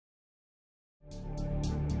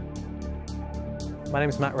My name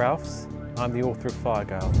is Matt Ralphs. I'm the author of Fire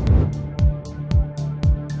Girl.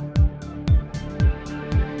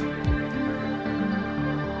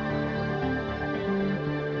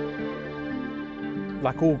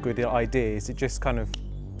 Like all good ideas, it just kind of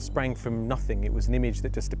sprang from nothing. It was an image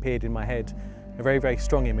that just appeared in my head, a very, very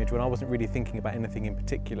strong image when I wasn't really thinking about anything in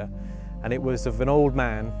particular. And it was of an old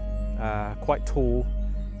man, quite tall,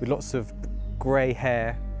 with lots of grey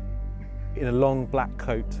hair, in a long black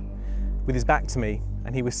coat, with his back to me,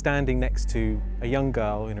 and he was standing next to a young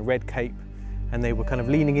girl in a red cape, and they were kind of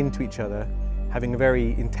leaning into each other, having a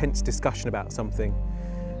very intense discussion about something.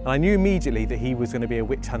 And I knew immediately that he was going to be a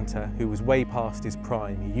witch hunter who was way past his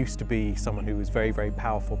prime. He used to be someone who was very, very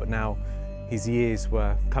powerful, but now his years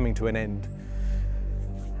were coming to an end.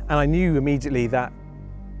 And I knew immediately that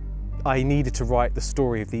I needed to write the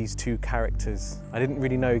story of these two characters. I didn't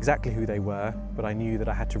really know exactly who they were, but I knew that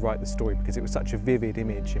I had to write the story because it was such a vivid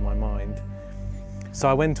image in my mind. So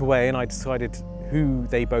I went away and I decided who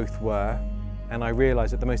they both were, and I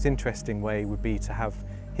realised that the most interesting way would be to have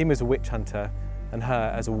him as a witch hunter and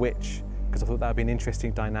her as a witch, because I thought that would be an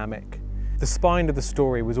interesting dynamic. The spine of the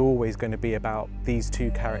story was always going to be about these two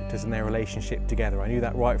characters and their relationship together. I knew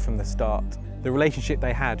that right from the start. The relationship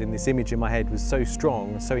they had in this image in my head was so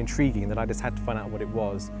strong and so intriguing that I just had to find out what it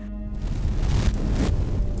was.